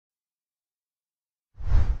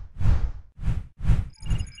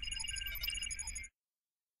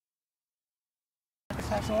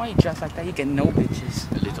Tyson, why you dress like that? You get no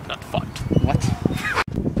bitches. At least I'm not fun. What?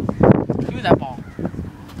 Give me that ball.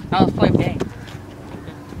 Now let's play a game.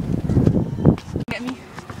 Get me?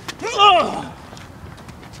 Oh,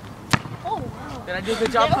 wow. Did I do a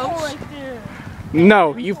good job, coach?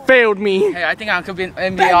 No, you failed me. Hey, I think I could be an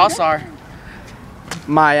NBA All-Star.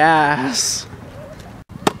 My ass.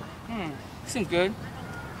 Seems good.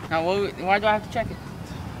 Now, why do I have to check it?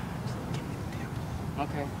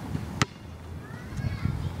 Okay.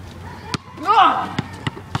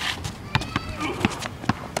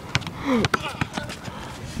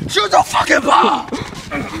 Shoot the fucking ball!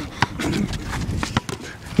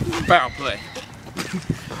 Foul play.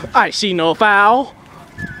 I see no foul.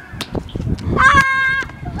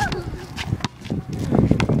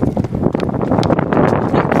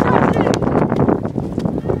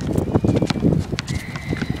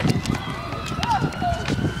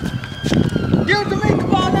 Give it to me,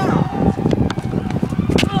 come on now!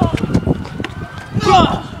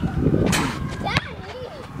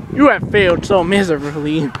 You have failed so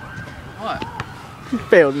miserably. What? You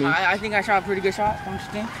failed me. I think I shot a pretty good shot, don't you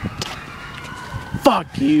think?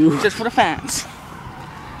 Fuck you. Just for the fans.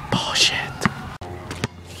 Bullshit.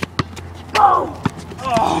 Oh!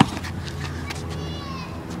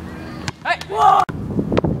 Hey! Whoa!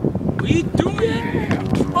 What are you doing?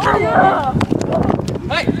 Oh, yeah.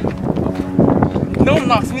 Hey! No one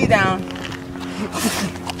knocks me down.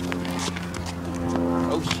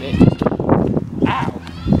 Oh shit. Ow.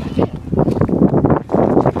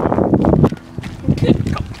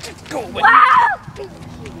 Go away.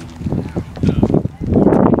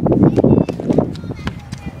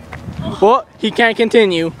 Well, he can't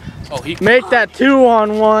continue. Oh, he Make that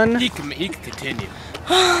 2-on-1. He can continue.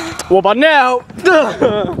 What about now?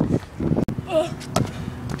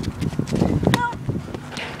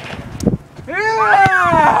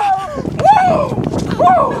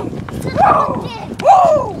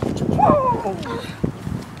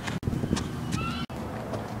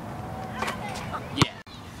 Yeah.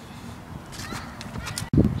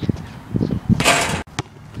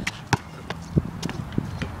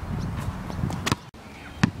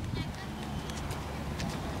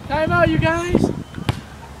 Time out, you guys.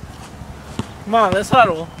 Come on, let's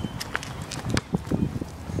huddle.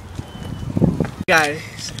 You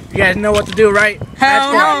guys know what to do, right?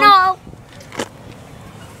 Hell No.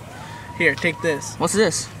 Here, take this. What's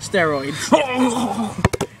this? Steroids.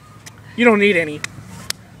 You don't need any.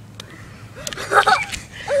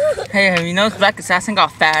 Hey, have you noticed Black Assassin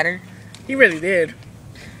got fatter? He really did.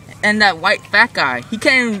 And that white fat guy, he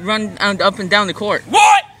can't even run up and down the court.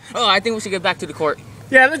 What? Oh, I think we should get back to the court.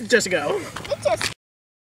 Yeah, let's just go. It's just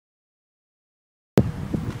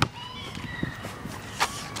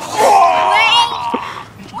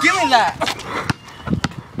Give me that!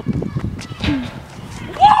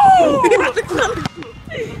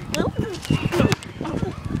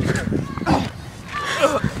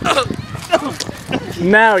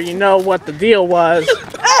 Now you know what the deal was.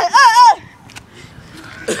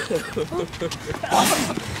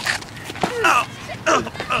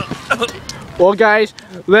 Well, guys,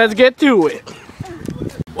 let's get to it.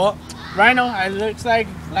 Well, Rhino, it looks like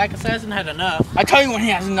Black Assassin had enough. I tell you when he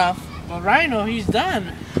has enough. Well, Rhino, he's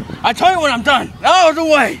done. I tell you when I'm done. Out of the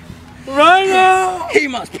way. Rhino! He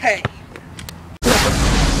must pay.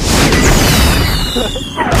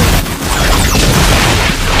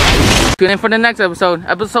 Tune in for the next episode,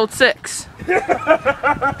 episode 6.